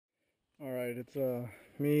Alright, it's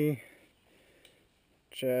me,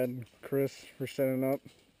 Chad, Chris, we're setting up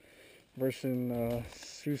versus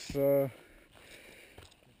Sousa,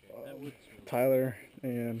 Tyler,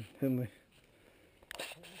 and Hindley.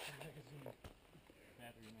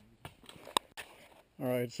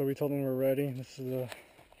 Alright, so we told them we're ready. This is the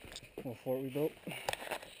little fort we built.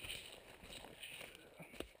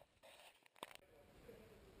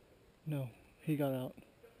 No, he got out.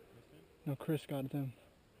 No, Chris got them.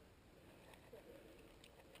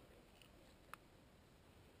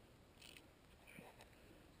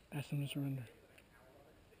 Ask them to surrender.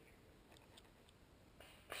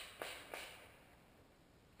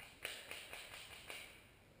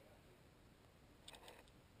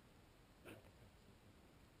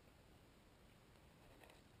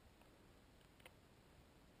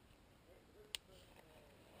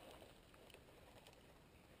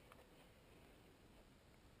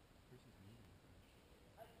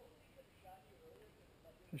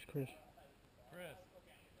 Where's Chris?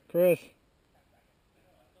 Chris!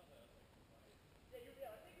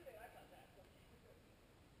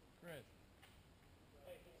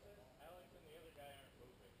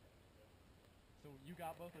 So you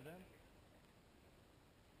got both of them?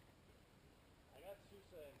 I got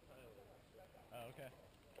Sousa and Tyler. Oh, okay.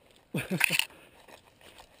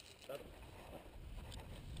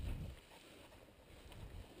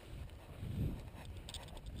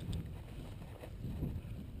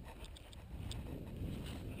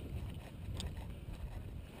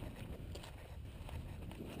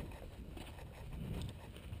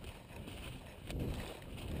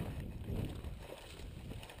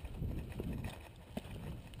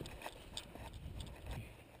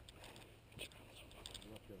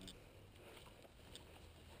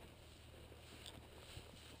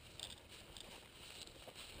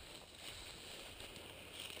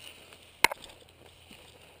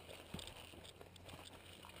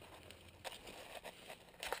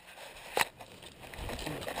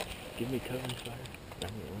 Give me cover and fire.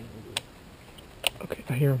 Okay,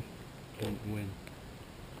 I hear him. When?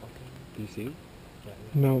 Do you see him?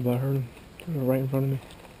 No, but I heard him. They're right in front of me.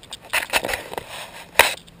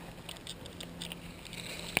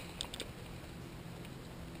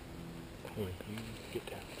 Hold on, you get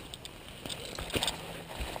down.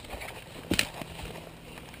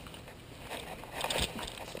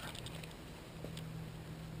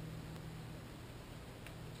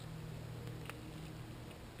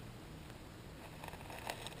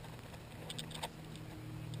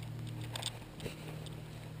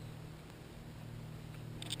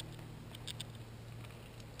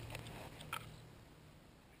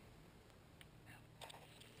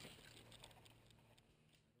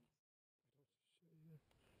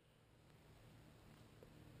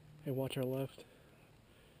 Hey, watch our left.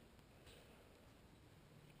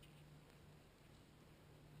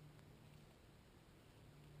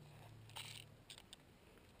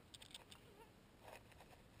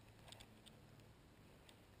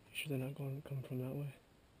 You sure they're not going to come from that way?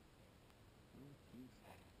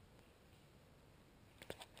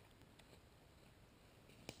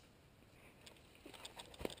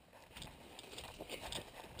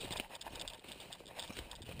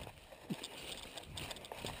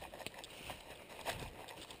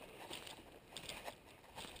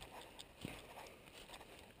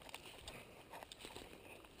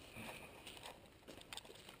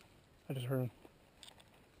 I just heard him.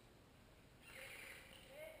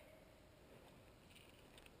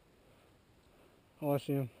 Oh, I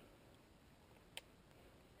see him.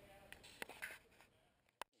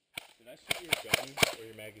 Did I shoot your gun or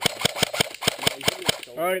your magazine?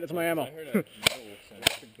 Alright, that's my ammo. I heard a metal sound.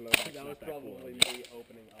 Blowback. That was probably me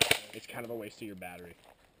opening up. It's kind of a waste of your battery.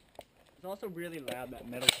 It's also really loud, that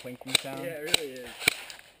metal clinking sound. Yeah, it really is.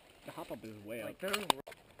 The hop up is way Like up.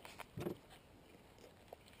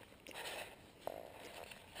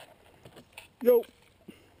 Yo!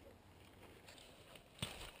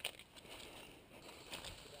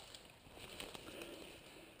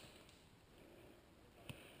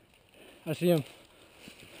 I see him.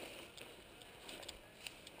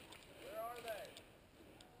 Where are they?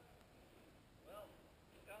 Well,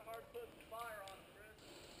 it's kind of hard to put fire on them, Chris.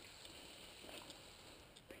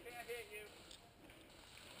 They can't hit you.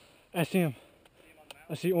 I see him.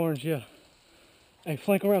 I see orange, yeah. Hey,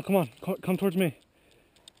 flank around, come on. Come towards me.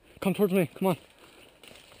 Come towards me, come on.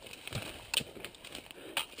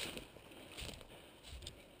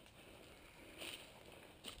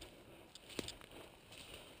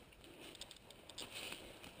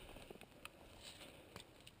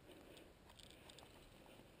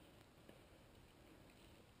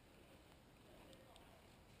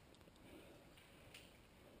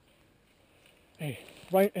 Hey,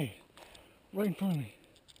 right in front of me.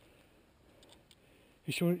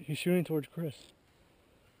 He's shooting towards Chris.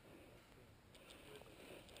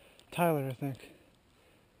 Tyler, I think.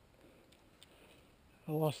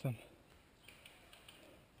 I lost him.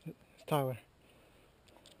 It's Tyler.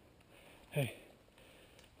 Hey.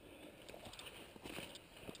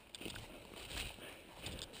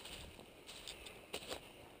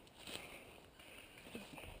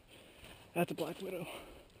 That's a Black Widow.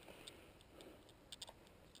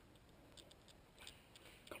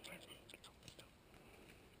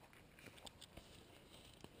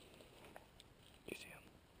 You see him?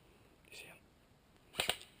 You see him?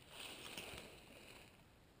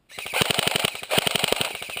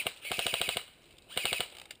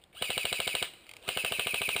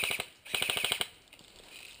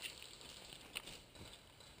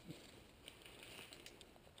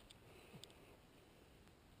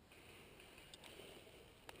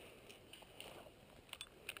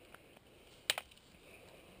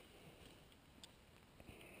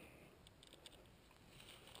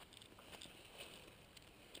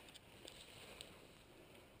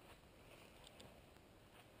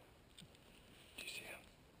 Do you see him?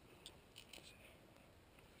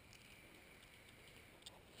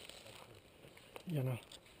 Yeah, no.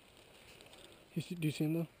 Do you see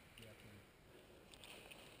him though?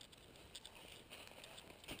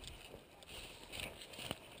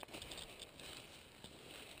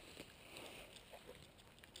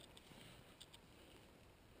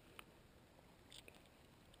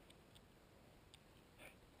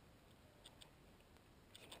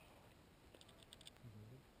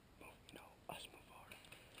 No, us move forward.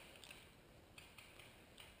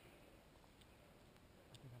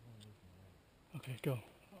 Okay, go.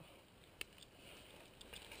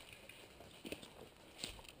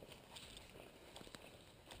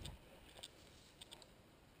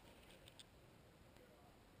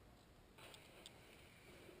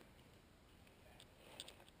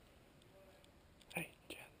 Hey,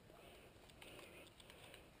 Jen.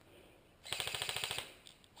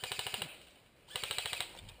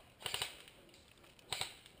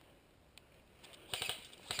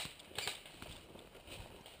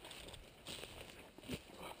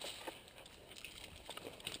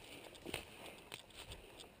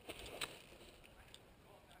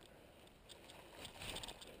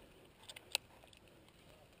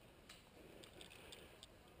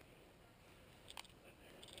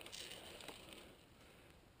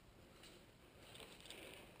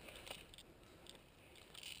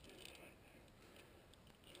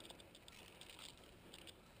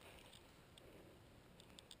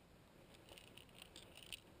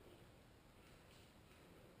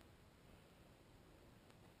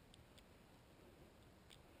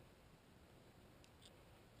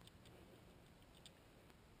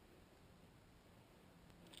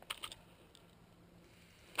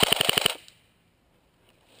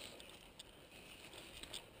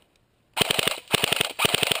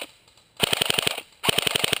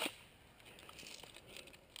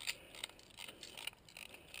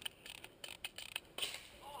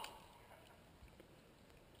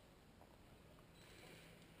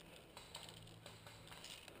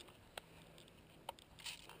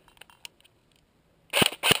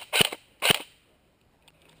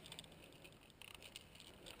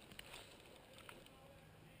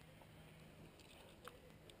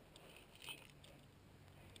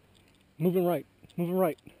 Moving right. Moving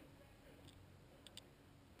right.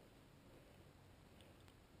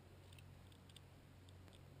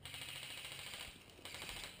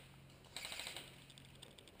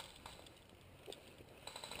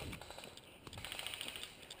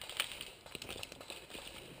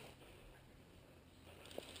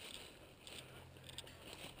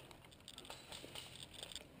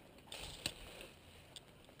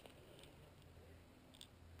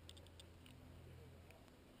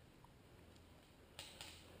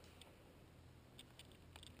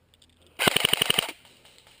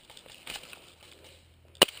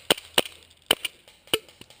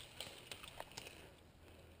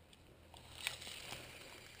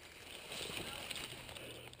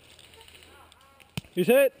 He's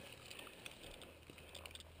hit.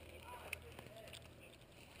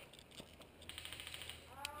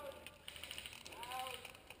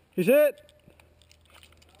 He's hit.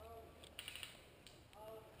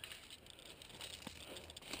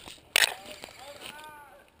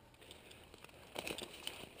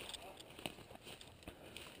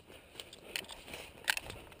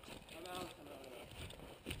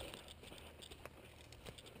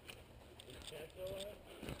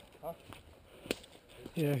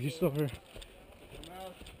 Yeah, he's still here.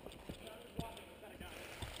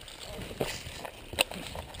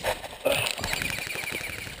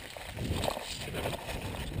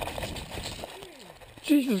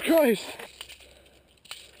 Jesus Christ!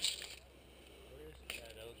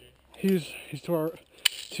 He's to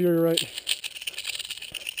your right.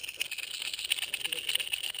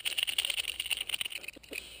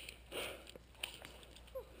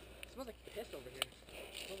 Smells like piss over here.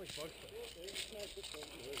 Smells like bug spray.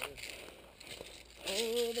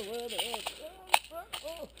 Oh, the weather.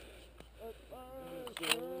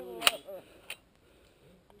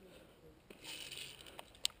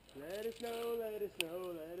 Let it snow, let it snow,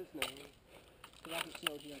 let it snow. It hasn't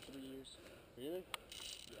snowed here in 3 years. Really?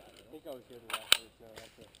 Yeah, I think I was here the last time it snowed,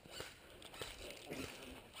 that's it.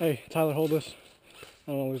 Hey, Tyler, hold this.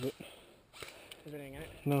 I don't want to lose it. Is there anything in it?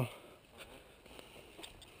 No.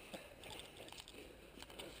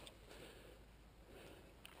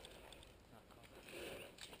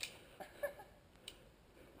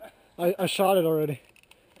 I shot it already.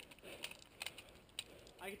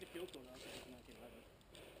 I get the fuel tool now, so it's not getting heavy.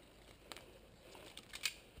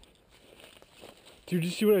 Dude, did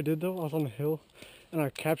you see what I did though? I was on the hill and I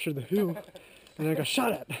captured the who and then I got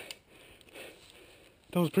shot at.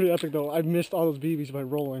 That was pretty epic though. I missed all those BBs by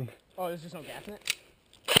rolling. Oh, there's just no gas in it?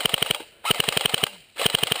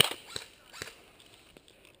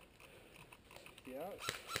 Yeah.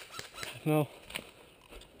 No.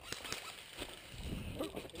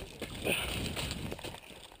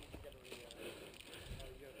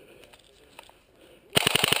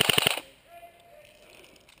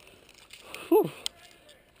 Whew.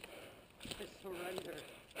 Surrender.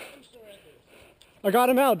 I got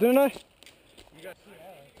him out, didn't I?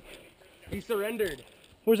 He surrendered.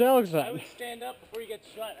 Where's Alex at? I would stand up before you get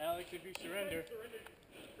shot, Alex, if you surrender.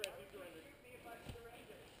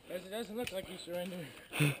 It doesn't look like you surrendered.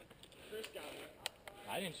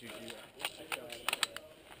 I didn't shoot you.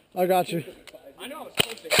 I got you. I know I was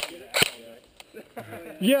supposed to shoot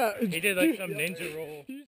it. Yeah. He did like some ninja roll.